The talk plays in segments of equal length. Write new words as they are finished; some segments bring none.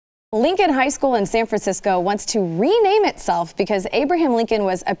Lincoln High School in San Francisco wants to rename itself because Abraham Lincoln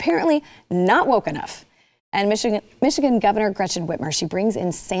was apparently not woke enough. And Michigan Governor Gretchen Whitmer, she brings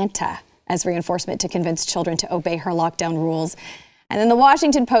in Santa as reinforcement to convince children to obey her lockdown rules. And then the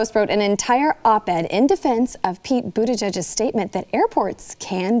Washington Post wrote an entire op-ed in defense of Pete Buttigieg's statement that airports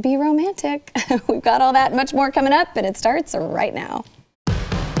can be romantic. We've got all that and much more coming up, and it starts right now.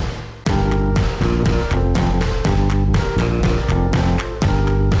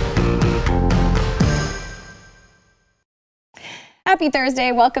 Happy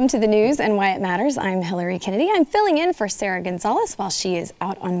Thursday. Welcome to the news and why it matters. I'm Hillary Kennedy. I'm filling in for Sarah Gonzalez while she is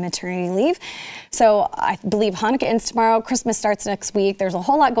out on maternity leave. So I believe Hanukkah ends tomorrow. Christmas starts next week. There's a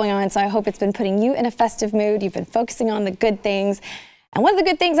whole lot going on, so I hope it's been putting you in a festive mood. You've been focusing on the good things. And one of the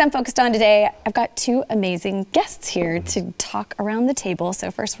good things I'm focused on today, I've got two amazing guests here to talk around the table.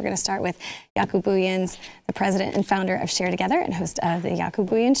 So first, we're going to start with Jaco Booyens, the president and founder of Share Together and host of the Jaco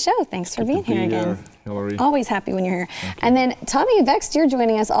Booyens Show. Thanks for being here again. Hillary. Always happy when you're here. And then Tommy Vext, you're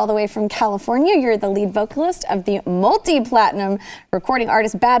joining us all the way from California. You're the lead vocalist of the multi-platinum recording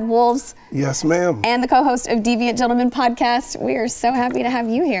artist Bad Wolves. Yes, ma'am. And the co-host of Deviant Gentlemen podcast. We are so happy to have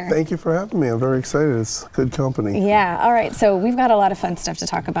you here. Thank you for having me. I'm very excited. It's good company. Yeah. All right. So we've got a lot of fun stuff to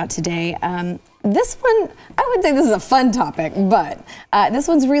talk about today. This one, I would say this is a fun topic, but this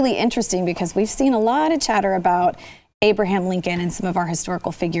one's really interesting because we've seen a lot of chatter about Abraham Lincoln and some of our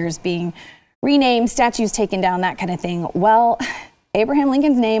historical figures being renamed, statues taken down, that kind of thing. Well, Abraham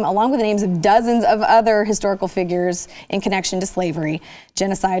Lincoln's name, along with the names of dozens of other historical figures in connection to slavery,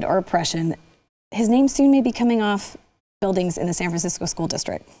 genocide, or oppression, his name soon may be coming off buildings in the San Francisco School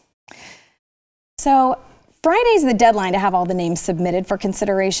District. So Friday's the deadline to have all the names submitted for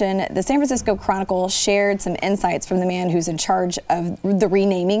consideration. The San Francisco Chronicle shared some insights from the man who's in charge of the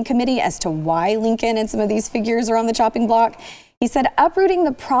renaming committee as to why Lincoln and some of these figures are on the chopping block. He said uprooting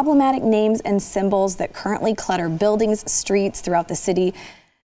the problematic names and symbols that currently clutter buildings, streets throughout the city,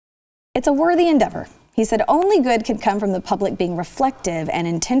 it's a worthy endeavor. He said only good can come from the public being reflective and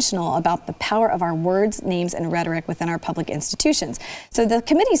intentional about the power of our words, names, and rhetoric within our public institutions. So the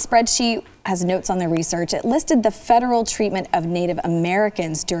committee spreadsheet has notes on the research. It listed the federal treatment of Native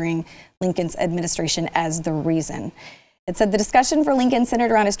Americans during Lincoln's administration as the reason. It said the discussion for Lincoln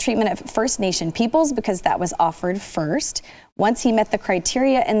centered around his treatment of First Nation peoples because that was offered first. Once he met the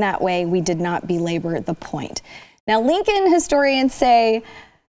criteria in that way, we did not belabor the point. Now, Lincoln historians say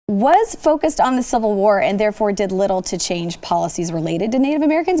was focused on the Civil War and therefore did little to change policies related to Native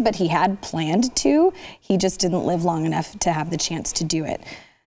Americans, but he had planned to. He just didn't live long enough to have the chance to do it.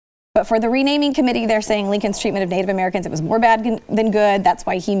 But for the renaming committee, they're saying Lincoln's treatment of Native Americans, it was more bad than good. That's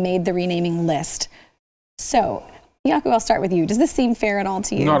why he made the renaming list. So, Jaco, I'll start with you. Does this seem fair at all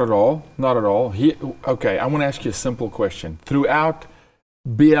to you? Not at all. Not at all. Okay, I want to ask you a simple question. Throughout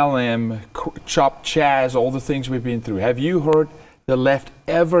BLM, CHOP, Chaz, all the things we've been through, have you heard the left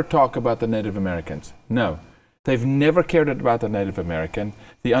ever talk about the Native Americans? No. They've never cared about the Native American,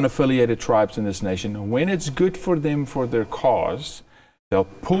 the unaffiliated tribes in this nation. When it's good for them, for their cause, they'll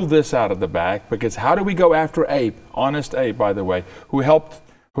pull this out of the bag, because how do we go after Abe, honest Abe, by the way, who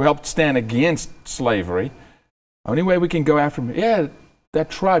helped stand against slavery? Only way we can go after him, yeah, that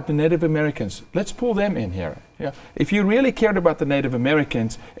tribe, the Native Americans, let's pull them in here. Yeah. If you really cared about the Native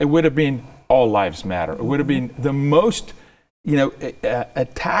Americans, it would have been all lives matter. It would have been the most,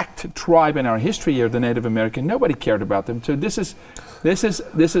 attacked tribe in our history here, the Native American. Nobody cared about them. So this is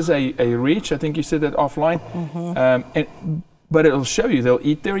a reach. I think you said that offline. But it'll show you they'll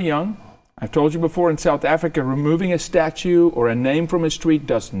eat their young. I've told you before, in South Africa, removing a statue or a name from a street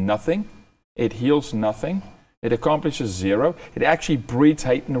does nothing. It heals nothing. It accomplishes zero. It actually breeds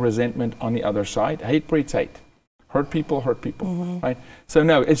hate and resentment on the other side. Hate breeds hate. Hurt people, right? So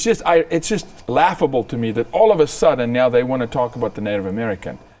no, it's just laughable to me that all of a sudden now they want to talk about the Native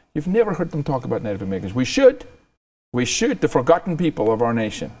American. You've never heard them talk about Native Americans. We should, the forgotten people of our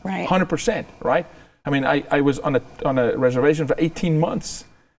nation. Right. 100%, right? I mean, I was on a reservation for 18 months,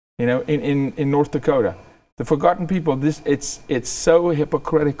 in North Dakota. The forgotten people, it's so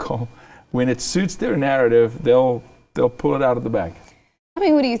hypocritical. When it suits their narrative, they'll pull it out of the bag. I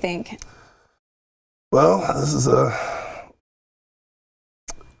mean, what do you think? Well, this is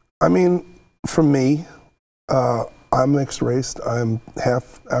for me, I'm mixed race. I'm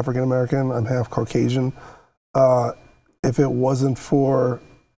half African American. I'm half Caucasian. If it wasn't for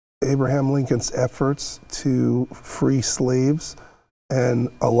Abraham Lincoln's efforts to free slaves and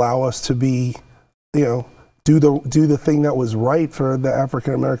allow us to be, do the thing that was right for the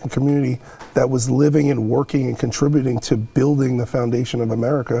African American community that was living and working and contributing to building the foundation of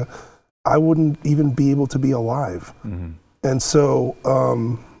America, I wouldn't even be able to be alive. And so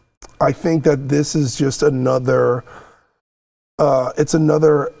I think that this is just another, it's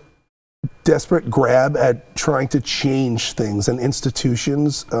another desperate grab at trying to change things and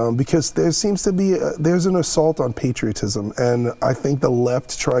institutions, because there seems to be, there's an assault on patriotism. And I think the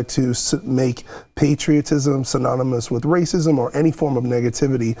left tried to make patriotism synonymous with racism or any form of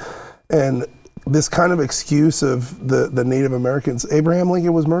negativity. And this kind of excuse of the Native Americans, Abraham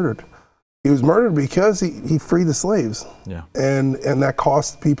Lincoln was murdered. He was murdered because he freed the slaves. Yeah. And that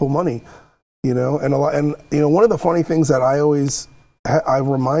cost people money, you know, and you know, one of the funny things that I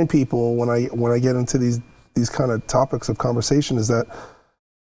remind people when I get into these kind of topics of conversation is that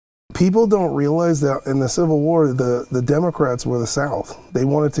people don't realize that in the Civil War, the Democrats were the South. They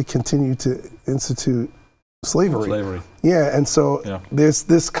wanted to continue to institute slavery. Yeah, and so there's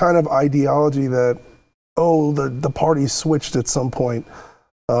this kind of ideology that, oh, the party switched at some point.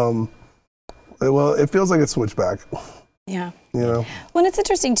 Well, it feels like it switched back. Yeah. You know? Well, it's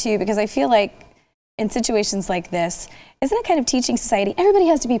interesting too, because I feel like in situations like this, isn't it kind of teaching society, everybody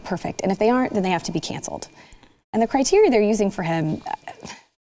has to be perfect, and if they aren't, then they have to be canceled. And the criteria they're using for him,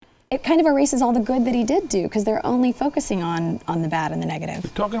 it kind of erases all the good that he did do, because they're only focusing on the bad and the negative.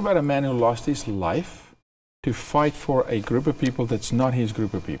 We're talking about a man who lost his life to fight for a group of people that's not his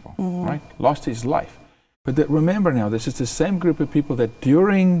group of people, right? Lost his life. But remember now, this is the same group of people that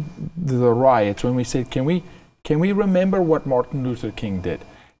during the riots, when we said, can we remember what Martin Luther King did?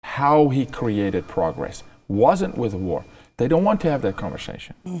 How he created progress. Wasn't with war. They don't want to have that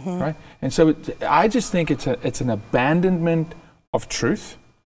conversation, right? And so I just think it's an abandonment of truth.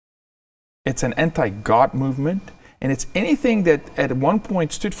 It's an anti-God movement. And it's anything that at one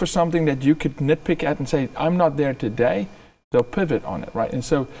point stood for something that you could nitpick at and say, I'm not there today. They'll pivot on it, right? And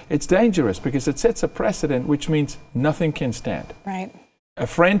so it's dangerous because it sets a precedent, which means nothing can stand. Right. A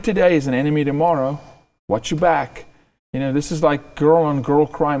friend today is an enemy tomorrow. Watch your back. You know, this is like girl-on-girl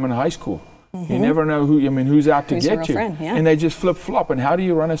crime in high school. You never know who's out to get you. Friend, yeah. And they just flip-flop. And how do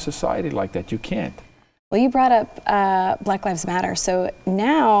you run a society like that? You can't. Well, you brought up Black Lives Matter. So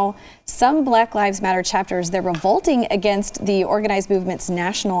now some Black Lives Matter chapters, they're revolting against the organized movement's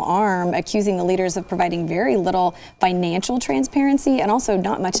national arm, accusing the leaders of providing very little financial transparency and also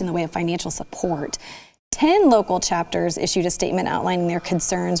not much in the way of financial support. 10 local chapters issued a statement outlining their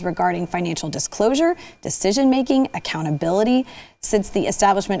concerns regarding financial disclosure, decision-making, accountability since the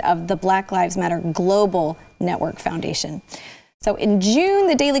establishment of the Black Lives Matter Global Network Foundation. So in June,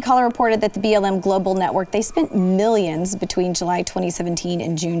 the Daily Caller reported that the BLM Global Network, they spent millions between July 2017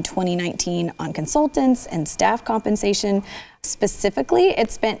 and June 2019 on consultants and staff compensation. Specifically,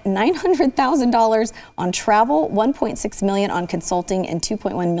 it spent $900,000 on travel, $1.6 million on consulting, and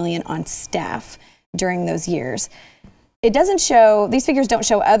 $2.1 million on staff during those years. It doesn't show, these figures don't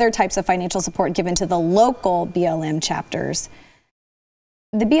show other types of financial support given to the local BLM chapters.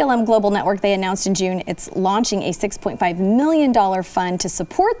 The BLM Global Network, they announced in June it's launching a $6.5 million fund to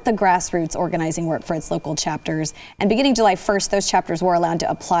support the grassroots organizing work for its local chapters. And beginning July 1st, those chapters were allowed to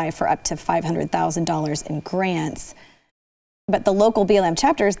apply for up to $500,000 in grants. But the local BLM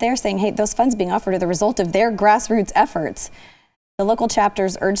chapters, they're saying, hey, those funds being offered are the result of their grassroots efforts. The local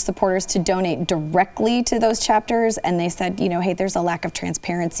chapters urged supporters to donate directly to those chapters. And they said, you know, hey, there's a lack of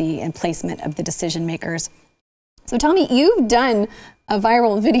transparency and placement of the decision makers. So Tommy, you've done a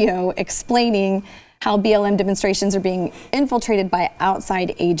viral video explaining how BLM demonstrations are being infiltrated by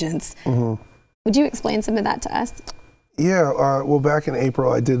outside agents. Would you explain some of that to us? Yeah, well, back in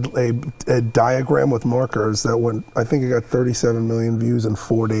April, I did a diagram with markers that went, I think it got 37 million views in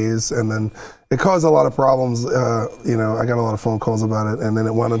 4 days. And then it caused a lot of problems. You know, I got a lot of phone calls about it, and then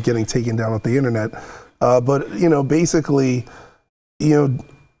it wound up getting taken down off the internet. But, you know, basically, you know,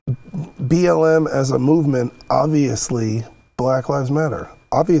 BLM as a movement, obviously, Black Lives Matter.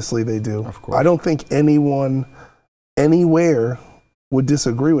 Obviously they do. Of course. I don't think anyone anywhere would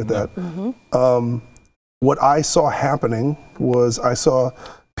disagree with that. What I saw happening was I saw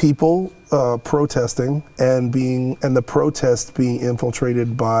people protesting and the protest being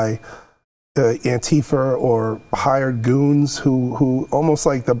infiltrated by Antifa or hired goons who almost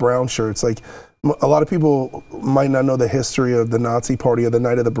like the brown shirts. Like a lot of people might not know the history of the Nazi Party or the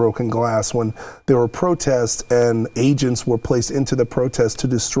Night of the Broken Glass, when there were protests and agents were placed into the protest to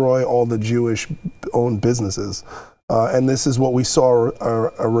destroy all the Jewish-owned businesses. And this is what we saw,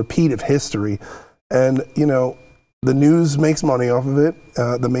 a repeat of history. And, you know, the news makes money off of it.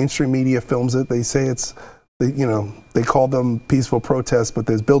 The mainstream media films it. They say you know, they call them peaceful protests, but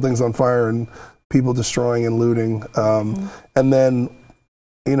there's buildings on fire and people destroying and looting. And then,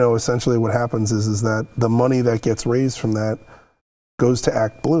 you know, essentially what happens is that the money that gets raised from that goes to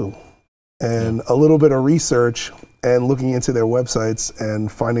Act Blue. and a little bit of research and looking into their websites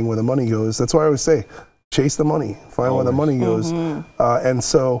and finding where the money goes. That's why I always say, chase the money, find where the money goes. And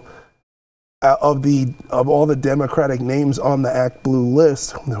so of all the Democratic names on the Act Blue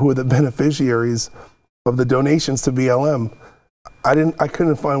list, who are the beneficiaries of the donations to BLM, I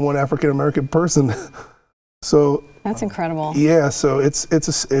couldn't find one African American person. So that's incredible. Yeah, so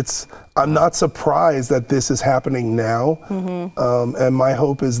it's I'm not surprised that this is happening now. And my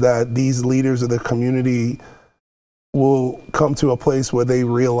hope is that these leaders of the community will come to a place where they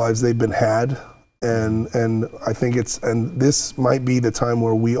realize they've been had. And I think this might be the time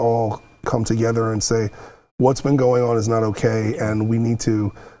where we all come together and say, what's been going on is not okay, and we need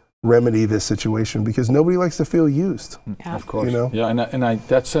to remedy this situation, because nobody likes to feel used. Yeah. Of course. You know? Yeah, and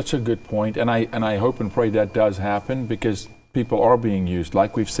that's such a good point, and I hope and pray that does happen, because people are being used,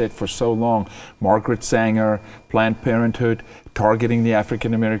 like we've said for so long. Margaret Sanger, Planned Parenthood, targeting the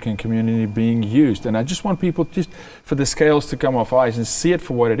African American community, being used. And I just want people just for the scales to come off eyes and see it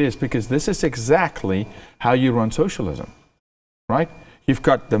for what it is, because this is exactly how you run socialism, right? You've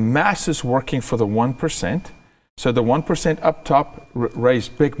got the masses working for the 1%. So the 1% up top raise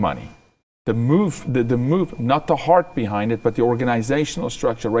big money. The move, not the heart behind it, but the organizational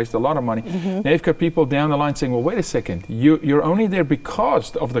structure raised a lot of money. Now you've got people down the line saying, well, wait a second, you're only there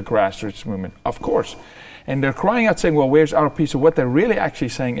because of the grassroots movement, of course. And they're crying out saying, well, where's our piece? So what they're really actually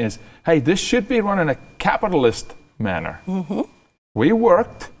saying is, hey, this should be run in a capitalist manner. We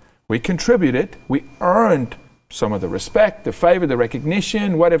worked, we contributed, we earned some of the respect, the favor, the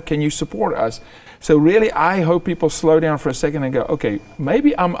recognition, whatever, can you support us? So really, I hope people slow down for a second and go, okay,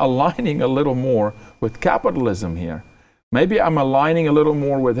 maybe I'm aligning a little more with capitalism here. Maybe I'm aligning a little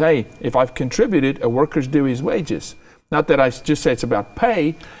more with, hey, if I've contributed, a worker's due his wages. Not that I just say it's about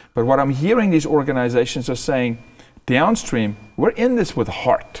pay, but what I'm hearing these organizations are saying, downstream, we're in this with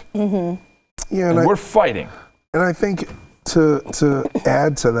heart. Yeah, and we're fighting. And I think to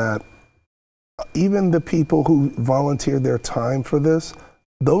add to that, even the people who volunteered their time for this,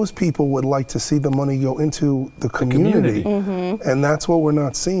 those people would like to see the money go into the community. And that's what we're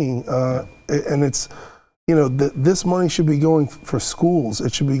not seeing. And it's, you know, this money should be going for schools.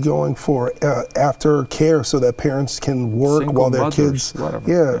 It should be going for after care, so that parents can work Single while their mothers, kids,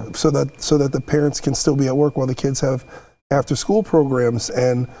 whatever. so that the parents can still be at work while the kids have after school programs.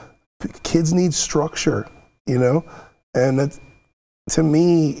 And kids need structure, you know? And that, to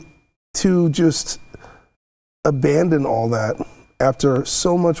me, to just abandon all that after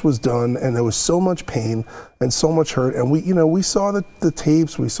so much was done, and there was so much pain and so much hurt, and we saw the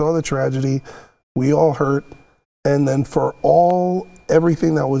tapes, we saw the tragedy, we all hurt, and then for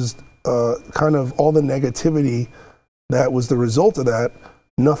everything that was kind of all the negativity that was the result of that,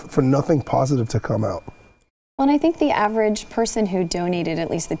 for nothing positive to come out. Well, and I think the average person who donated,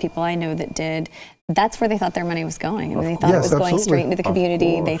 at least the people I know that did, that's where they thought their money was going. I mean, they thought it was going straight into the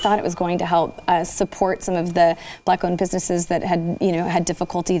community. They thought it was going to help support some of the Black-owned businesses that had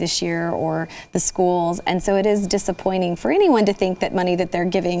difficulty this year, or the schools. And so it is disappointing for anyone to think that money that they're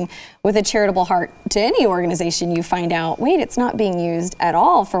giving with a charitable heart to any organization, you find out, wait, it's not being used at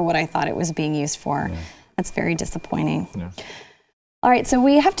all for what I thought it was being used for. That's very disappointing. All right, so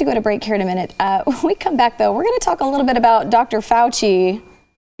we have to go to break here in a minute. When we come back, though, we're going to talk a little bit about Dr. Fauci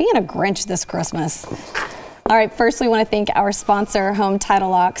being a Grinch this Christmas. All right, first we want to thank our sponsor, Home Title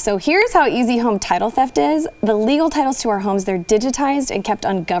Lock. So here's how easy home title theft is. The legal titles to our homes, they're digitized and kept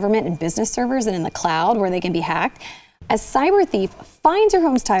on government and business servers and in the cloud where they can be hacked. A cyber thief finds your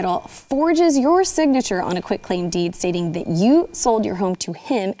home's title, forges your signature on a quitclaim deed stating that you sold your home to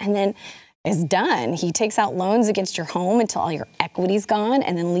him, and then is done. He takes out loans against your home until all your equity's gone,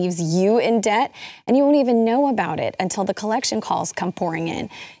 and then leaves you in debt, and you won't even know about it until the collection calls come pouring in.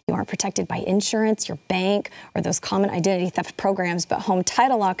 You aren't protected by insurance, your bank, or those common identity theft programs, but Home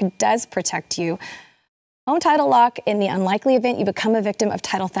Title Lock does protect you. Home Title Lock, in the unlikely event you become a victim of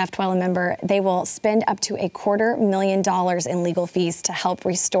title theft while a member, they will spend up to $250,000 in legal fees to help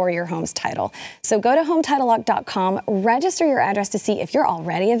restore your home's title. So go to HometitleLock.com, register your address to see if you're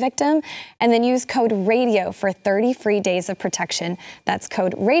already a victim, and then use code RADIO for 30 free days of protection. That's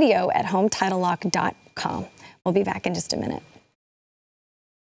code RADIO at HometitleLock.com. We'll be back in just a minute.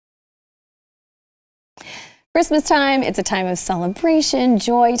 Christmas time, it's a time of celebration,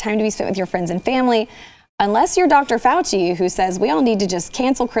 joy, time to be spent with your friends and family. Unless you're Dr. Fauci, who says we all need to just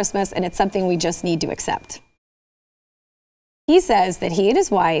cancel Christmas and it's something we just need to accept. He says that he and his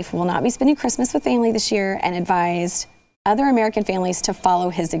wife will not be spending Christmas with family this year, and advised other American families to follow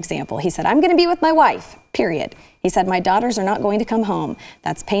his example. He said, I'm going to be with my wife, period. He said, my daughters are not going to come home.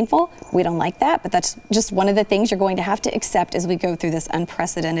 That's painful. We don't like that, but that's just one of the things you're going to have to accept as we go through this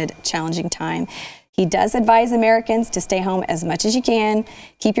unprecedented, challenging time. He does advise Americans to stay home as much as you can,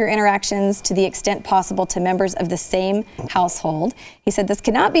 keep your interactions to the extent possible to members of the same household. He said this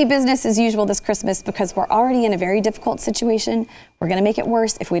cannot be business as usual this Christmas because we're already in a very difficult situation. We're going to make it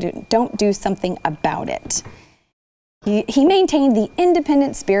worse if we don't do something about it. He maintained the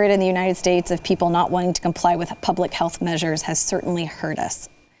independent spirit in the United States of people not wanting to comply with public health measures has certainly hurt us.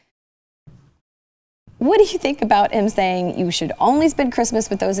 What do you think about him saying you should only spend Christmas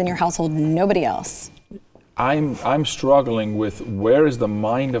with those in your household, nobody else? I'm struggling with where is the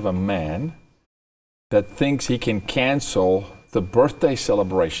mind of a man that thinks he can cancel the birthday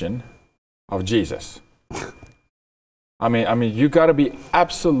celebration of Jesus. I mean, you got to be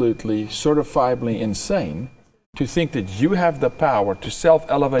absolutely certifiably insane to think that you have the power to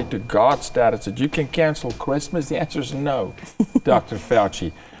self-elevate to God's status, that you can cancel Christmas. The answer is no, Dr.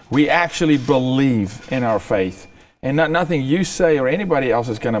 Fauci. We actually believe in our faith, and nothing you say or anybody else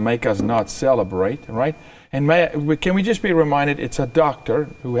is going to make us not celebrate, right? And can we just be reminded, it's a doctor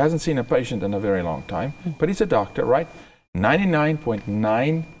who hasn't seen a patient in a very long time, but he's a doctor, right?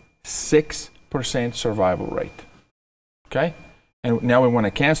 99.96% survival rate, okay? And now we want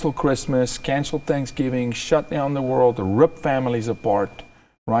to cancel Christmas, cancel Thanksgiving, shut down the world, rip families apart,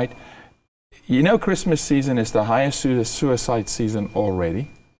 right? You know, Christmas season is the highest suicide season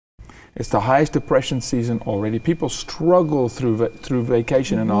already. It's the highest depression season already. People struggle through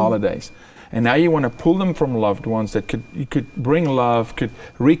vacation and holidays. And now you want to pull them from loved ones that you could bring love, could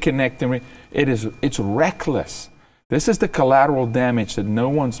reconnect them. It's reckless. This is the collateral damage that no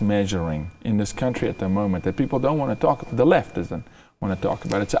one's measuring in this country at the moment, that people don't want to talk about. The left doesn't want to talk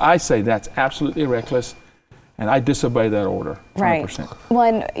about it. So I say that's absolutely reckless, and I disobey that order, 100%. Right. Well,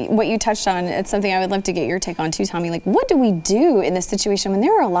 and what you touched on, it's something I would love to get your take on too, Tommy. Like, what do we do in this situation when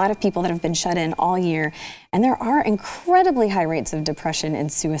there are a lot of people that have been shut in all year, and there are incredibly high rates of depression and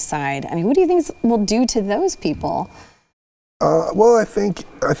suicide? I mean, what do you think will do to those people? Well, I think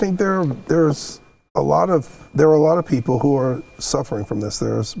there's a lot of people who are suffering from this.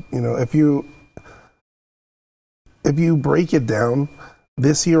 There's, if you break it down,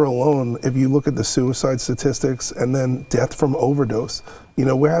 this year alone, if you look at the suicide statistics and then death from overdose,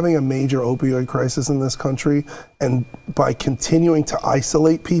 we're having a major opioid crisis in this country, and by continuing to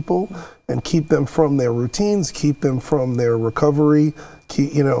isolate people and keep them from their routines, keep them from their recovery,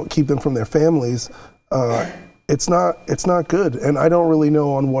 keep them from their families, it's not good. And I don't really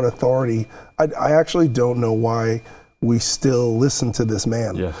know on what authority. I actually don't know why we still listen to this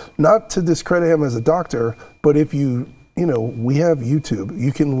man. Yes. Not to discredit him as a doctor, but if we have YouTube.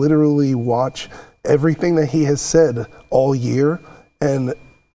 You can literally watch everything that he has said all year, and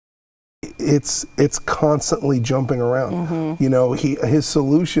it's constantly jumping around. His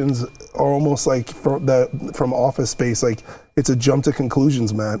solutions are almost like from Office Space, like it's a jump to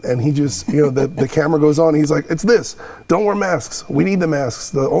conclusions, man. And he just, the camera goes on. He's like, it's this. Don't wear masks. We need the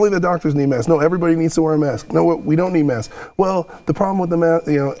masks. Only the doctors need masks. No, everybody needs to wear a mask. No, we don't need masks. Well, the problem with the mask,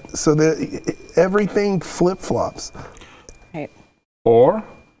 so that everything flip flops. Right. Or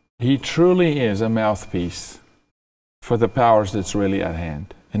he truly is a mouthpiece for the powers that's really at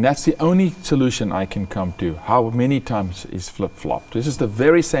hand. And that's the only solution I can come to. How many times is flip-flopped? This is the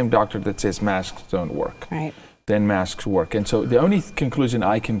very same doctor that says masks don't work. Right. Then masks work. And so the only conclusion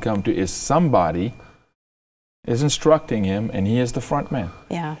I can come to is somebody is instructing him, and he is the front man.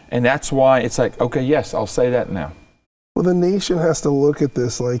 Yeah. And that's why it's like, okay, yes, I'll say that now. Well, the nation has to look at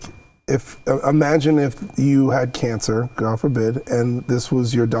this like, imagine if you had cancer, God forbid, and this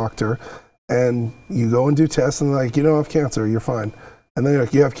was your doctor, and you go and do tests, and they're like, you don't have cancer, you're fine. And then you're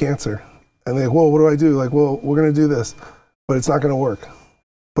like, you have cancer. And they're like, well, what do I do? Like, well, we're going to do this, but it's not going to work.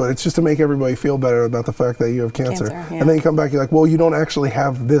 But it's just to make everybody feel better about the fact that you have cancer. Yeah. And then you come back, you're like, well, you don't actually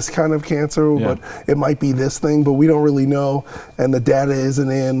have this kind of cancer, but it might be this thing, but we don't really know, and the data isn't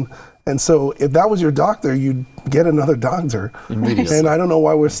in. And so if that was your doctor, you'd get another doctor. Immediately. And I don't know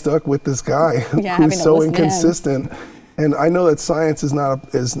why we're stuck with this guy who's so inconsistent. And I know that science is not,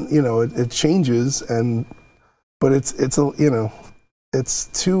 it changes, but it's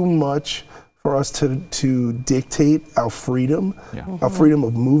too much for us to dictate our freedom, our freedom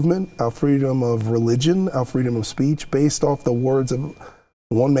of movement, our freedom of religion, our freedom of speech based off the words of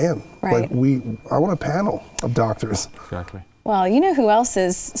one man. Right. Like I want a panel of doctors. Exactly. Well, you know who else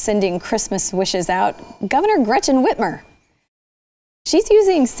is sending Christmas wishes out? Governor Gretchen Whitmer. She's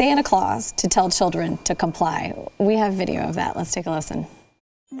using Santa Claus to tell children to comply. We have video of that. Let's take a listen.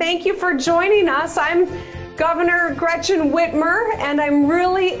 Thank you for joining us. I'm Governor Gretchen Whitmer, and I'm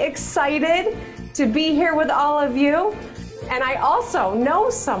really excited to be here with all of you. And I also know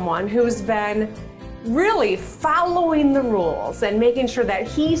someone who's been really following the rules and making sure that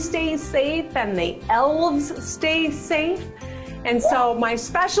he stays safe and the elves stay safe. And so my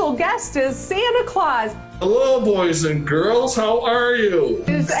special guest is Santa Claus. Hello, boys and girls. How are you?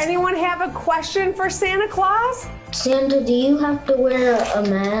 Does anyone have a question for Santa Claus? Santa, do you have to wear a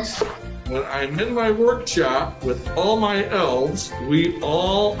mask? When I'm in my workshop with all my elves, we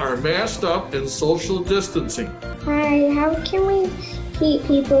all are masked up in social distancing. Hi, how can we keep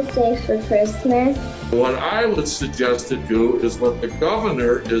people safe for Christmas? What I would suggest to do is what the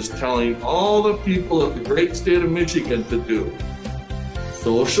governor is telling all the people of the great state of Michigan to do.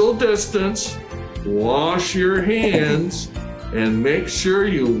 Social distance, wash your hands, and make sure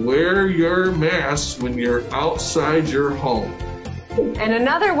you wear your masks when you're outside your home. And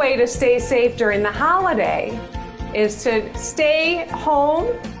another way to stay safe during the holiday is to stay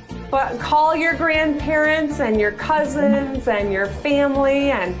home, but call your grandparents and your cousins and your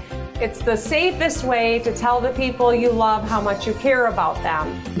family, and it's the safest way to tell the people you love how much you care about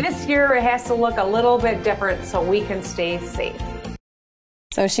them. This year it has to look a little bit different so we can stay safe.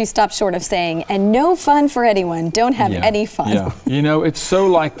 So she stopped short of saying, and no fun for anyone. Don't have any fun. Yeah, you know, it's so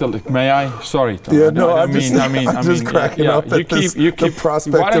like the. May I? Sorry, Tom. Yeah, I'm just cracking up at the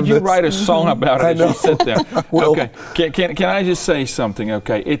prospect Why don't you of this. write a song about it as you sit there? Well, okay, can I just say something?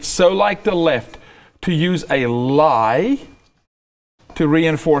 Okay, it's so like the left to use a lie to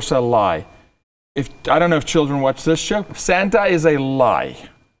reinforce a lie. I don't know if children watch this show. Santa is a lie.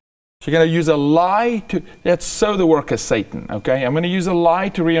 So you're going to use a lie that's so the work of Satan, okay? I'm going to use a lie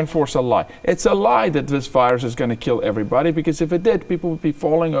to reinforce a lie. It's a lie that this virus is going to kill everybody, because if it did, people would be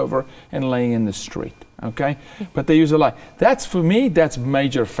falling over and laying in the street, okay? But they use a lie. That's, for me, that's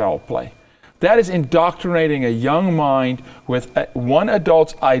major foul play. That is indoctrinating a young mind with one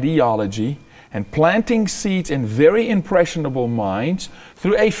adult's ideology and planting seeds in very impressionable minds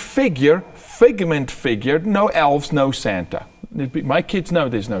through a figment figure, no elves, no Santa. My kids know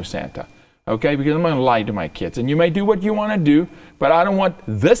there's no Santa, okay? Because I'm going to lie to my kids. And you may do what you want to do, but I don't want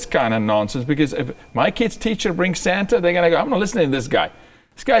this kind of nonsense, because if my kid's teacher brings Santa, they're going to go, I'm not listening to this guy.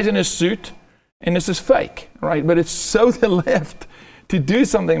 This guy's in a suit, and this is fake, right? But it's so the left to do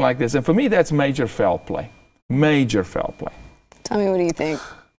something like this. And for me, that's major foul play. Major foul play. Tommy, what do you think?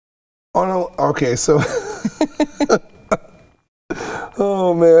 Oh, no. Okay, so.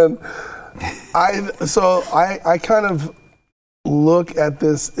 Oh, man. I kind of look at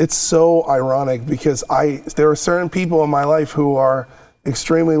this. It's so ironic, because there are certain people in my life who are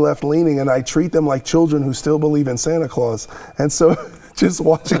extremely left-leaning, and I treat them like children who still believe in Santa Claus. And so just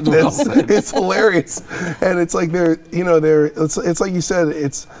watching this, it's hilarious. And it's like it's like you said,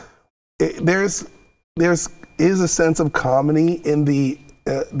 there's a sense of comedy in the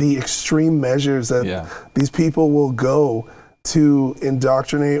extreme measures that these people will go to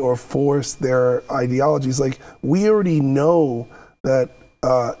indoctrinate or force their ideologies. Like, we already know that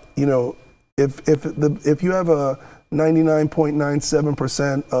if you have a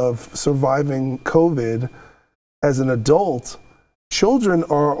 99.97% of surviving COVID as an adult, children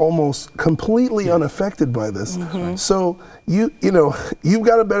are almost completely unaffected by this. Mm-hmm. So you've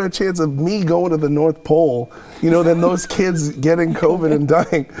got a better chance of me going to the North Pole, than those kids getting COVID and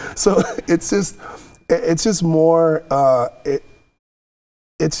dying. So it's just more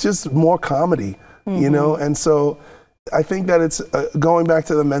it's just more comedy, and so I think that it's going back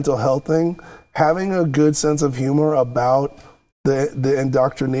to the mental health thing, having a good sense of humor about the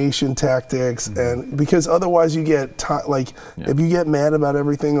indoctrination tactics, and because otherwise you get if you get mad about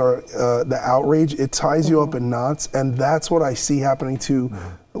everything or the outrage, it ties you up in knots, and that's what I see happening to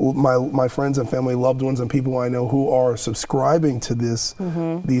my friends and family, loved ones, and people I know who are subscribing to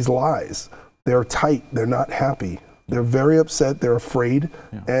these lies. They're tight. They're not happy. They're very upset. They're afraid.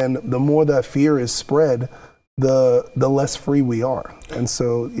 Yeah. And the more that fear is spread, the less free we are. And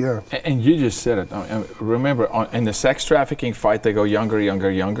so, yeah. And you just said it. Remember, in the sex trafficking fight, they go younger, younger,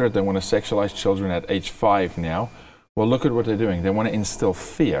 younger. They want to sexualize children at age 5 now. Well, look at what they're doing. They want to instill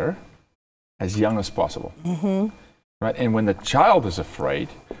fear as young as possible. Mm-hmm. Right? And when the child is afraid,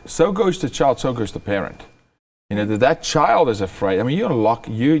 so goes the child, so goes the parent. That child is afraid. I mean,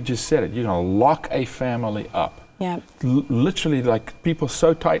 you just said it, you're going to lock a family up. Yeah. Literally, like, people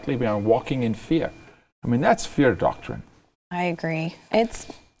so tightly behind walking in fear. I mean, that's fear doctrine. I agree.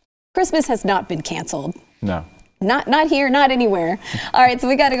 Christmas has not been canceled. No. Not here, not anywhere. All right, so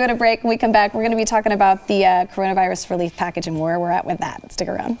we got to go to break. When we come back, we're going to be talking about the coronavirus relief package and where we're at with that. Stick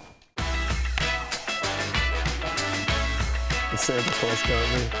around. The Santa Claus got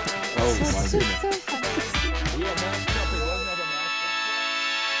me. Oh, my goodness. So funny.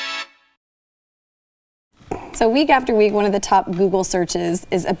 So week after week, one of the top Google searches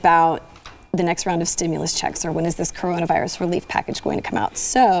is about the next round of stimulus checks, or when is this coronavirus relief package going to come out.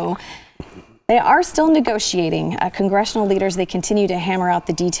 So they are still negotiating. Congressional leaders, they continue to hammer out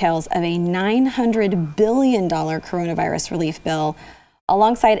the details of a $900 billion coronavirus relief bill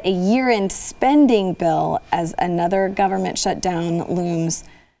alongside a year-end spending bill as another government shutdown looms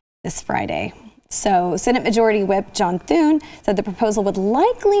this Friday. So Senate Majority Whip John Thune said the proposal would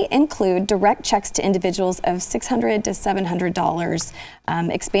likely include direct checks to individuals of $600 to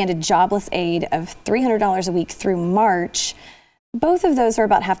 $700, expanded jobless aid of $300 a week through March. Both of those are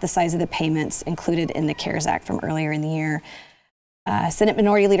about half the size of the payments included in the CARES Act from earlier in the year. Senate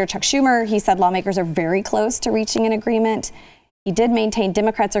Minority Leader Chuck Schumer, he said lawmakers are very close to reaching an agreement. He did maintain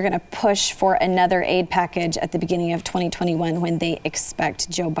Democrats are going to push for another aid package at the beginning of 2021 when they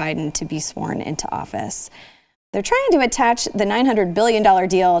expect Joe Biden to be sworn into office. They're trying to attach the $900 billion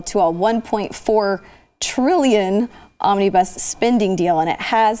deal to a $1.4 trillion omnibus spending deal, and it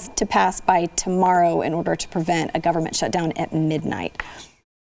has to pass by tomorrow in order to prevent a government shutdown at midnight.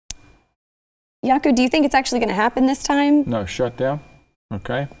 Jaco, do you think it's actually going to happen this time? No, shutdown.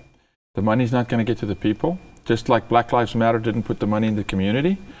 Okay. The money's not going to get to the people. Just like Black Lives Matter didn't put the money in the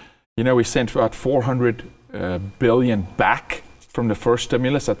community. You know, we sent about $400 billion back from the first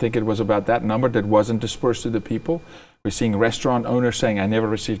stimulus. I think it was about that number that wasn't dispersed to the people. We're seeing restaurant owners saying, I never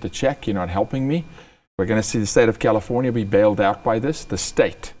received a check, you're not helping me. We're going to see the state of California be bailed out by this. The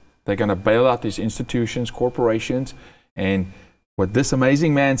state, they're going to bail out these institutions, corporations. And what this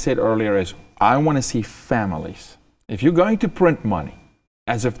amazing man said earlier is, I want to see families. If you're going to print money,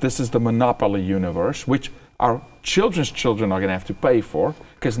 as if this is the monopoly universe, which our children's children are going to have to pay for,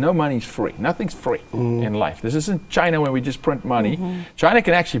 because no money's free. Nothing's free in life. This isn't China where we just print money. China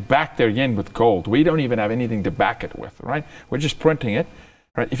can actually back their yen with gold. We don't even have anything to back it with, right? We're just printing it.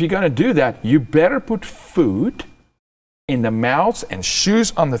 Right? If you're going to do that, you better put food in the mouths and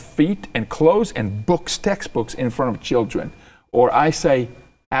shoes on the feet and clothes and books, textbooks in front of children. Or I say,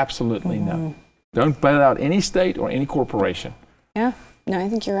 absolutely no. Don't bail out any state or any corporation. Yeah. No, I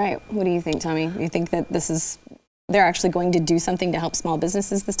think you're right. What do you think, Tommy? You think that they're actually going to do something to help small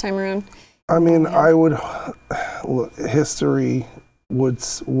businesses this time around? I mean, I would, history would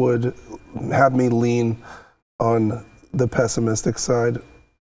have me lean on the pessimistic side.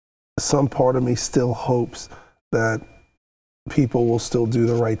 Some part of me still hopes that people will still do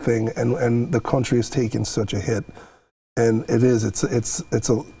the right thing, and the country has taken such a hit. And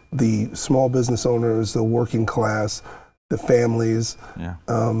the small business owners, the working class, the families. Yeah.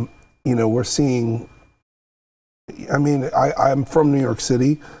 You know, we're seeing, I mean, I'm from New York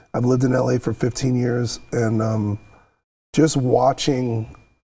City. I've lived in LA for 15 years, and just watching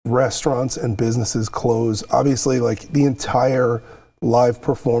restaurants and businesses close, obviously, like, the entire live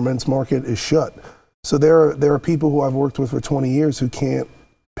performance market is shut. So there are people who I've worked with for 20 years who can't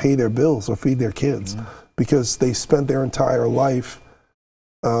pay their bills or feed their kids because they spent their entire life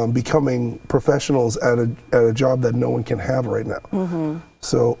becoming professionals at a job that no one can have right now.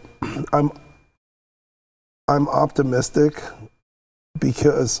 So I'm optimistic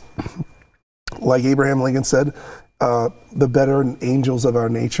because, like Abraham Lincoln said, the better angels of our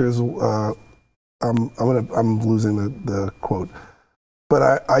natures. I'm losing the quote,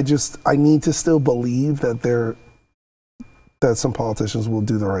 but I need to still believe that some politicians will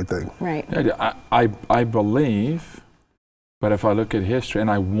do the right thing. Right. I believe. But if I look at history,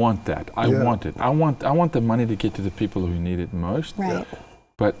 and I want that, I want it. I want the money to get to the people who need it most. Right.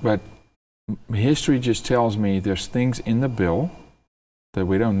 But history just tells me there's things in the bill that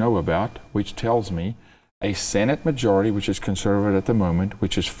we don't know about, which tells me a Senate majority, which is conservative at the moment,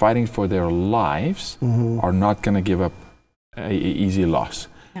 which is fighting for their lives, are not going to give up a easy loss.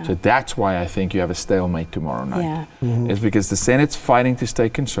 Yeah. So that's why I think you have a stalemate tomorrow night. Yeah. It's because the Senate's fighting to stay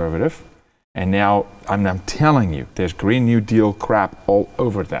conservative. And now, I'm telling you, there's Green New Deal crap all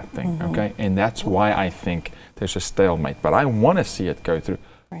over that thing, okay? And that's why I think there's a stalemate. But I want to see it go through,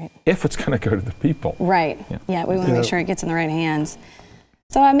 if it's going to go to the people. Right. Yeah, we want to make sure it gets in the right hands.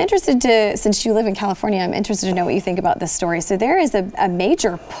 So I'm interested since you live in California, I'm interested to know what you think about this story. So there is a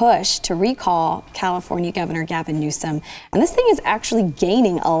major push to recall California Governor Gavin Newsom. And this thing is actually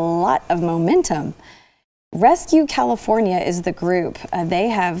gaining a lot of momentum. Rescue California is the group. They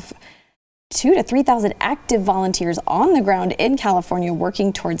have 2,000 to 3,000 active volunteers on the ground in California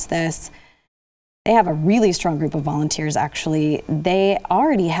working towards this. They have a really strong group of volunteers, actually. They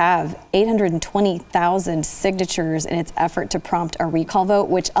already have 820,000 signatures in its effort to prompt a recall vote,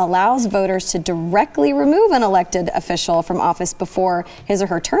 which allows voters to directly remove an elected official from office before his or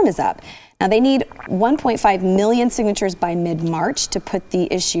her term is up. Now, they need 1.5 million signatures by mid-March to put the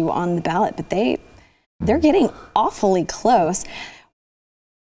issue on the ballot, but they They're getting awfully close.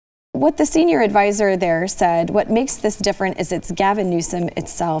 What the senior advisor there said, what makes this different is it's Gavin Newsom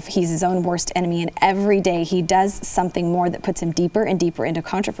itself. He's his own worst enemy, and every day he does something more that puts him deeper and deeper into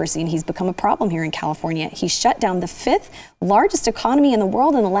controversy, and he's become a problem here in California. He shut down the 5th largest economy in the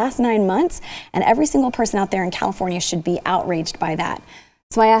world in the last 9 months, and every single person out there in California should be outraged by that.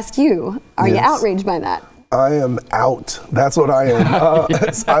 So I ask you, are you outraged by that? I am out. That's what I am.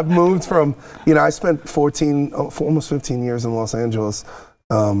 I've moved from, I spent almost 15 years in Los Angeles.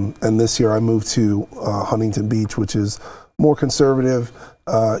 And this year I moved to Huntington Beach, which is more conservative.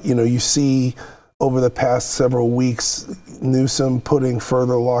 You see over the past several weeks, Newsom putting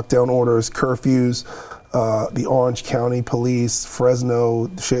further lockdown orders, curfews, the Orange County Police, Fresno,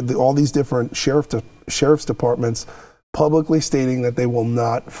 all these different sheriff's departments publicly stating that they will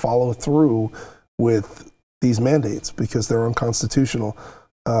not follow through with these mandates because they're unconstitutional.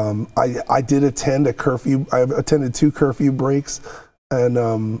 I did attend a curfew. I've attended 2 curfew breaks. And,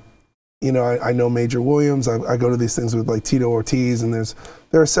 I know Major Williams. I go to these things with like Tito Ortiz, and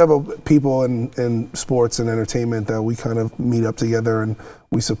there are several people in sports and entertainment that we kind of meet up together and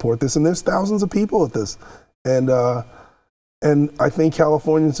we support this. And there's thousands of people at this. And I think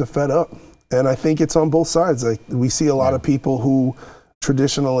Californians are fed up. And I think it's on both sides. Like we see a lot of people who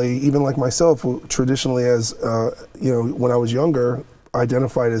traditionally, even like myself, who traditionally as, when I was younger,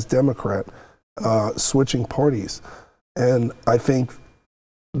 identified as Democrat, switching parties. And I think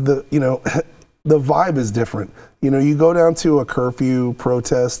the vibe is different. You go down to a curfew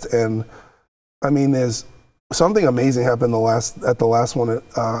protest, and I mean, there's something amazing happened at the last one.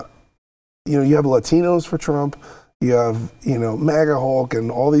 You have Latinos for Trump, you have MAGA Hulk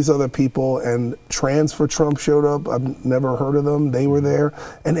and all these other people, and Trans for Trump showed up. I've never heard of them. They were there,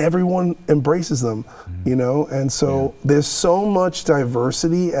 and everyone embraces them. And so there's so much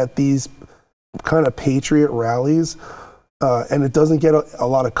diversity at these kind of patriot rallies. And it doesn't get a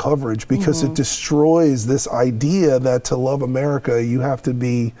lot of coverage because it destroys this idea that to love America, you have to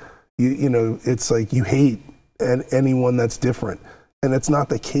be, it's like you hate anyone that's different. And it's not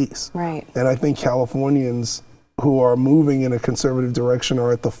the case. Right. And I think Californians who are moving in a conservative direction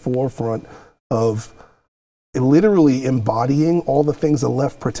are at the forefront of literally embodying all the things the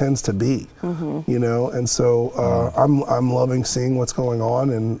left pretends to be, And so I'm loving seeing what's going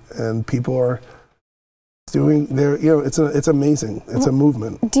on, and people are doing their, it's amazing. It's a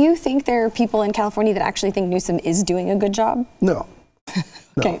movement. Do you think there are people in California that actually think Newsom is doing a good job? No.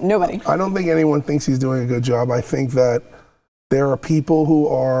 Okay, nobody. I don't think anyone thinks he's doing a good job. I think that there are people who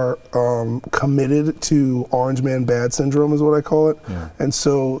are committed to Orange Man Bad syndrome, is what I call it. Yeah. And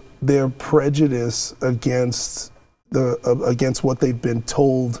so their prejudice against what they've been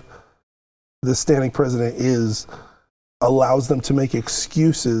told the standing president is allows them to make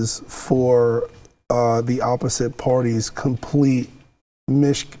excuses for the opposite party's complete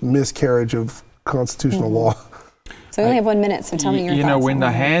miscarriage of constitutional law. So we only have 1 minute, so tell me your thoughts. When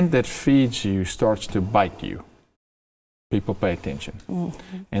the hand that feeds you starts to bite you, people pay attention.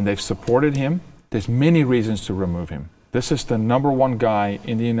 And they've supported him. There's many reasons to remove him. This is the #1 guy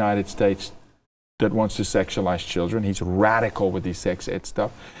in the United States that wants to sexualize children. He's radical with his sex ed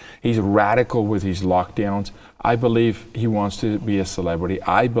stuff. He's radical with his lockdowns. I believe he wants to be a celebrity.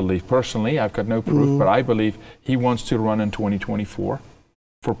 I believe, personally, I've got no proof, but I believe he wants to run in 2024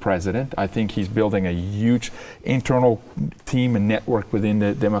 for president. I think he's building a huge internal team and network within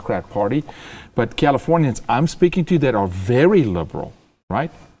the Democrat Party. But Californians I'm speaking to that are very liberal,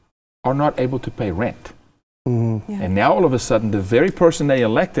 right, are not able to pay rent. And now all of a sudden, the very person they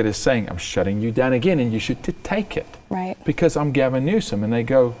elected is saying, I'm shutting you down again, and you should take it. Right. Because I'm Gavin Newsom. And they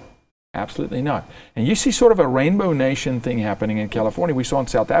go, absolutely not. And you see sort of a rainbow nation thing happening in California. We saw in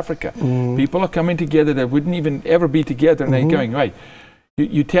South Africa. People are coming together that wouldn't even ever be together, and they're going, wait,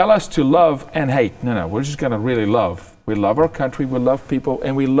 you tell us to love and hate. No, we're just going to really love. We love our country, we love people,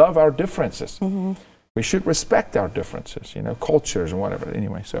 and we love our differences. We should respect our differences, cultures and whatever.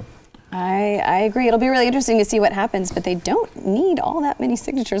 Anyway, so. I agree. It'll be really interesting to see what happens, but they don't need all that many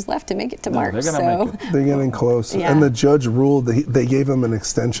signatures left to make it to March. They're going to make it. They're getting close. Yeah. And the judge ruled they gave him an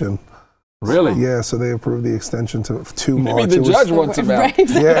extension. Really? Yeah, so they approved the extension to March. Maybe the judge wants him out. Right.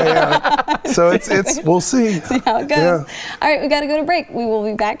 Yeah. So it's we'll see. See how it goes. Yeah. All right, we got to go to break. We will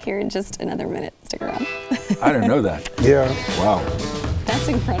be back here in just another minute. Stick around. I didn't know that. Yeah. Wow. That's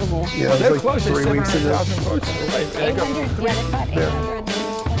incredible. Yeah, well, they're like close. 3 weeks ago. 700,000 votes. Right. 800. Yeah, they've got 800.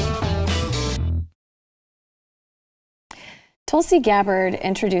 Tulsi Gabbard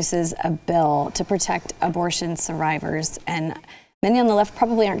introduces a bill to protect abortion survivors, and many on the left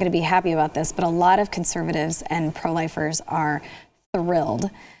probably aren't going to be happy about this, but a lot of conservatives and pro-lifers are thrilled.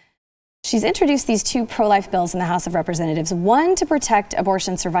 she's introduced these two pro-life bills in the House of Representatives, one to protect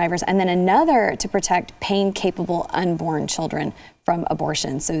abortion survivors and then another to protect pain-capable unborn children from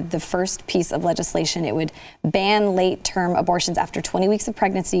abortion. So the first piece of legislation, it would ban late-term abortions after 20 weeks of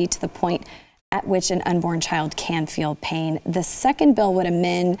pregnancy to the point at which an unborn child can feel pain. The second bill would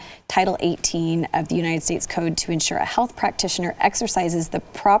amend Title 18 of the United States Code to ensure a health practitioner exercises the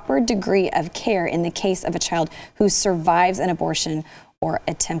proper degree of care in the case of a child who survives an abortion or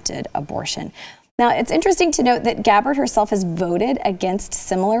attempted abortion. Now, it's interesting to note that Gabbard herself has voted against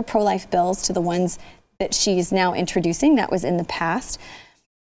similar pro-life bills to the ones that she's now introducing. That was in the past.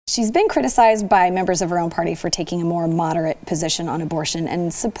 She's been criticized by members of her own party for taking a more moderate position on abortion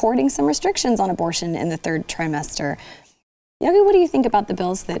and supporting some restrictions on abortion in the third trimester. Yogi, what do you think about the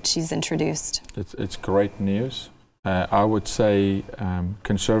bills that she's introduced? It's great news. I would say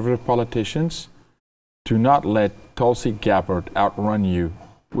conservative politicians, do not let Tulsi Gabbard outrun you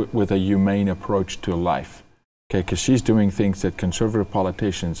with a humane approach to life. Okay, because she's doing things that conservative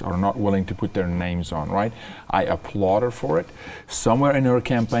politicians are not willing to put their names on, right? I applaud her for it. Somewhere in her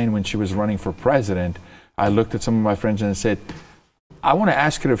campaign when she was running for president, I looked at some of my friends and said, I want to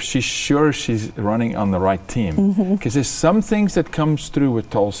ask her if she's sure she's running on the right team. Because there's some things that comes through with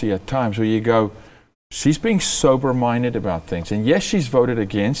Tulsi at times where you go, she's being sober-minded about things. And yes, she's voted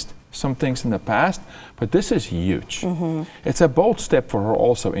against some things in the past, but this is huge. It's a bold step for her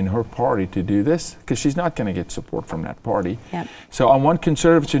also in her party to do this, because she's not going to get support from that party. So I want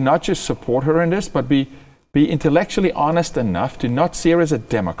conservatives to not just support her in this, but be intellectually honest enough to not see her as a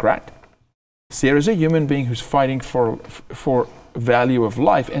Democrat, see her as a human being who's fighting for value of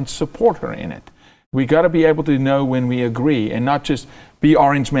life, and support her in it. We got to be able to know when we agree and not just be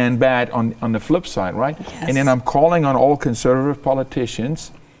orange man bad on the flip side, right? And then I'm calling on all conservative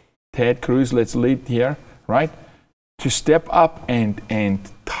politicians, Ted Cruz, let's lead here, right? To step up and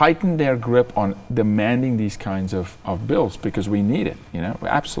tighten their grip on demanding these kinds of bills, because we need it, you know,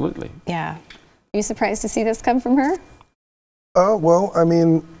 absolutely. Yeah. Are you surprised to see this come from her? Well, I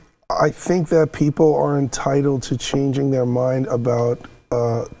mean, I think that people are entitled to changing their mind about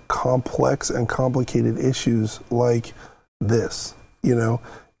complex and complicated issues like this. You know,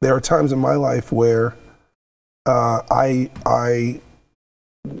 there are times in my life where I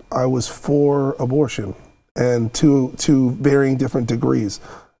was for abortion, and to varying different degrees.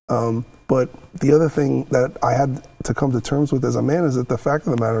 But the other thing that I had to come to terms with as a man is that the fact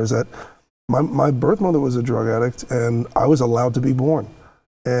of the matter is that my birth mother was a drug addict, and I was allowed to be born.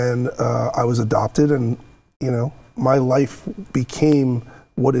 And I was adopted, and, you know, my life became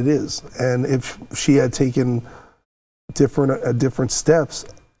what it is. And if she had taken different steps,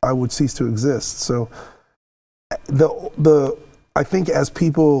 I would cease to exist. So I think as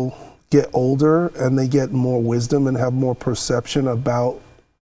people get older and they get more wisdom and have more perception about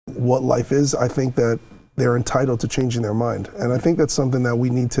what life is, I think that they're entitled to changing their mind. And I think that's something that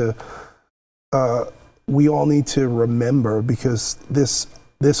we all need to remember, because this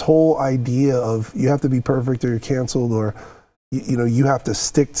whole idea of you have to be perfect or you're canceled, or you know, you have to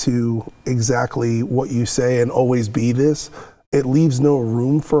stick to exactly what you say and always be this, it leaves no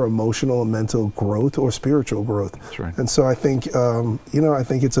room for emotional and mental growth or spiritual growth. That's right. And so I think, you know, I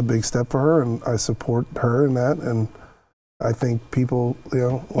think it's a big step for her, and I support her in that. And I think people, you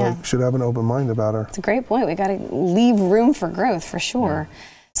know, like, should have an open mind about her. It's a great point. We got to leave room for growth, for sure.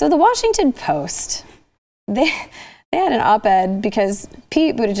 So the Washington Post, they had an op-ed because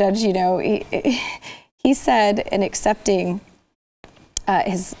Pete Buttigieg, you know, he said in accepting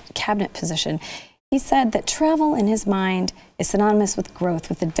his cabinet position, he said that travel in his mind is synonymous with growth,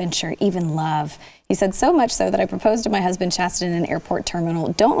 with adventure, even love. He said, so much so that I proposed to my husband Chasten in an airport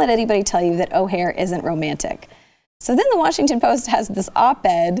terminal, don't let anybody tell you that O'Hare isn't romantic. So then the Washington Post has this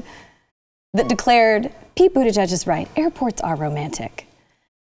op-ed that declared, Pete Buttigieg is right, airports are romantic.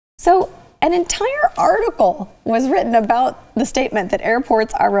 So an entire article was written about the statement that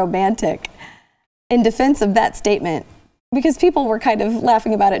airports are romantic in defense of that statement, because people were kind of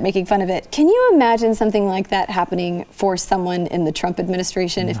laughing about it, making fun of it. Can you imagine something like that happening for someone in the Trump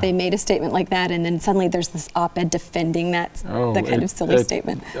administration, if they made a statement like that and then suddenly there's this op-ed defending that kind of silly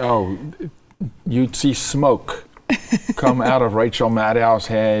statement? Oh, you'd see smoke come out of Rachel Maddow's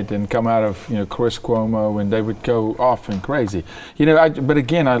head and come out of, you know, Chris Cuomo, and they would go off and crazy. You know, but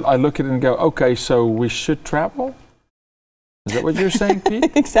again, I look at it and go, okay, so we should travel? Is that what you're saying,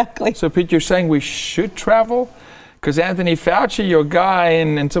 Pete? Exactly. So, Pete, you're saying we should travel? because Anthony Fauci, your guy,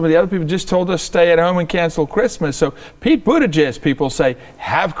 and some of the other people just told us stay at home and cancel Christmas. So Pete Buttigieg, people say,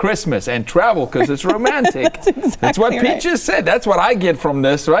 have Christmas and travel because it's romantic. That's what Pete just said. That's what I get from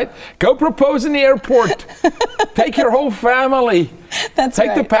this, right? Go propose in the airport. Take your whole family.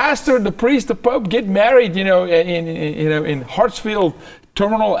 Take the pastor, the priest, the pope, get married, in Hartsfield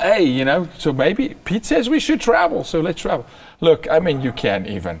Terminal A, So maybe Pete says we should travel, so let's travel. Look, I mean, you can't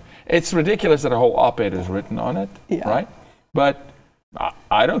even. It's ridiculous that a whole op-ed is written on it, right? But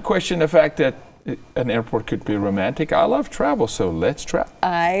I don't question the fact that an airport could be romantic. I love travel, so let's travel.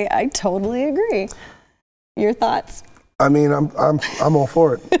 I totally agree. Your thoughts? I mean, I'm all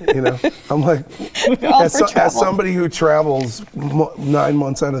for it. I'm like, as somebody who travels 9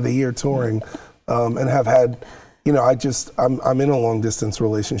 months out of the year touring, and have had, I'm in a long distance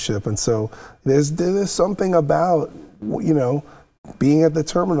relationship, and so there's something about, being at the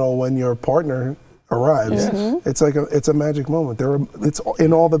terminal when your partner arrives. It's like it's a magic moment. It's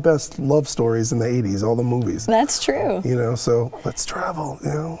in all the best love stories in the 80s, all the movies. That's true. So let's travel.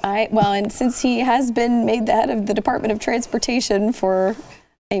 And since he has been made the head of the Department of Transportation for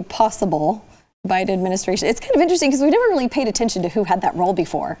a possible Biden administration, it's kind of interesting because we never really paid attention to who had that role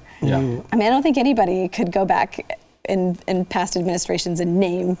before. I mean, I don't think anybody could go back in past administrations and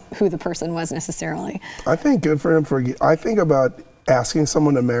name who the person was necessarily. I think good for him I think about asking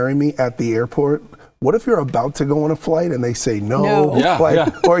someone to marry me at the airport. What if you're about to go on a flight and they say no?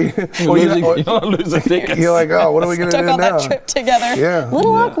 Or you lose a ticket. You're like, oh, what are we going to do now? Took all that trip together. Yeah. A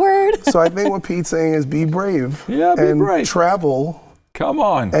little awkward. So I think what Pete's saying is be brave. Brave. Travel. Come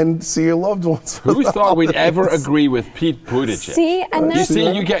on. And see your loved ones. Who thought we'd ever agree with Pete Buttigieg? See, and that's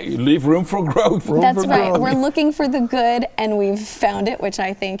you leave room for growth. That's right. We're looking for the good, and we've found it, which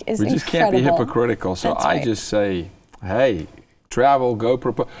I think is incredible. We just can't be hypocritical. So I just say, hey, travel, go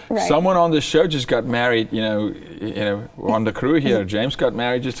propose. Someone on the show just got married, on the crew here. James got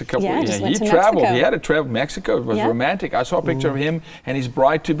married just a couple of years. He traveled. Mexico. He had to travel. Mexico. It was romantic. I saw a picture of him and his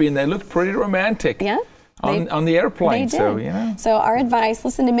bride-to-be, and they looked pretty romantic. Yeah. On the airplane. So our advice,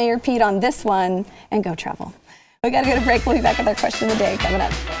 listen to Mayor Pete on this one and go travel. We got to go to break. We'll be back with our question of the day coming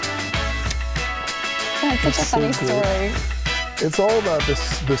up. That's such a funny story. It's all about the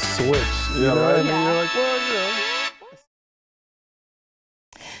switch. You know what I mean? You're like, well,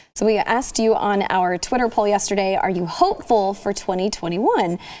 So we asked you on our Twitter poll yesterday, are you hopeful for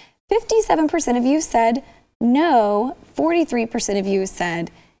 2021? 57% of you said no. 43% of you said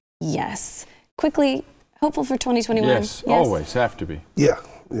yes. Quickly, hopeful for 2021? Yes, always have to be. Yeah.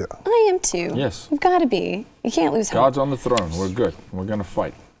 I am too. Yes. You've got to be. You can't lose hope. God's on the throne. We're good. We're going to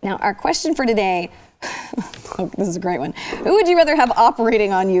fight. Now, our question for today, this is a great one. Who would you rather have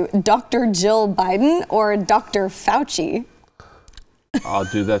operating on you, Dr. Jill Biden or Dr. Fauci? I'll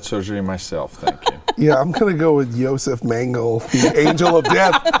do that surgery myself, thank you. Yeah, I'm going to go with Josef Mengele, the angel of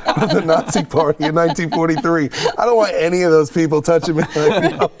death of the Nazi Party in 1943. I don't want any of those people touching me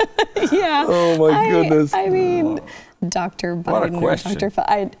right now. Yeah. Oh, my goodness. I mean, Dr. Biden. What a question. Dr.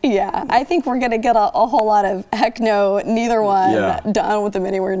 I think we're going to get a whole lot of heck no, neither one. Don't want them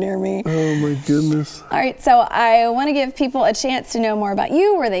anywhere near me. Oh, my goodness. All right, so I want to give people a chance to know more about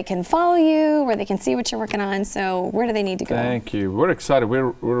you, where they can follow you, where they can see what you're working on. So where do they need to go? Thank you. We're excited.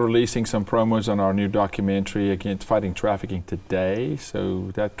 We're releasing some promos on our new documentary against fighting trafficking today.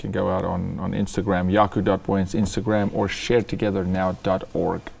 So that can go out on Instagram, yaku.boyens Instagram, or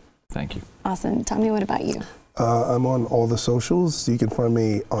sharetogethernow.org. Thank you. Awesome. Tell me, what about you? I'm on all the socials. You can find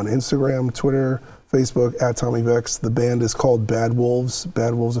me on Instagram, Twitter, Facebook, @TommyVex. The band is called Bad Wolves,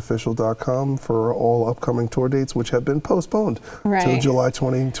 badwolvesofficial.com for all upcoming tour dates, which have been postponed till July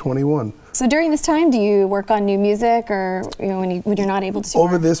 2021. So during this time, do you work on new music, or when you're not able to?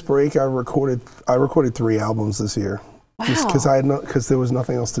 Over this break, I recorded 3 albums this year. Wow. Just because there was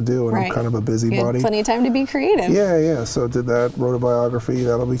nothing else to do, and I'm kind of a busybody. Plenty of time to be creative. Yeah. So did that, wrote a biography.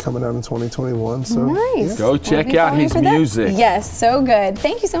 That'll be coming out in 2021. So nice. Go check out his music. Yes, so good.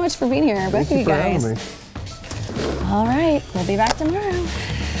 Thank you so much for being here, both of you guys. Thank you for having me. All right, we'll be back tomorrow.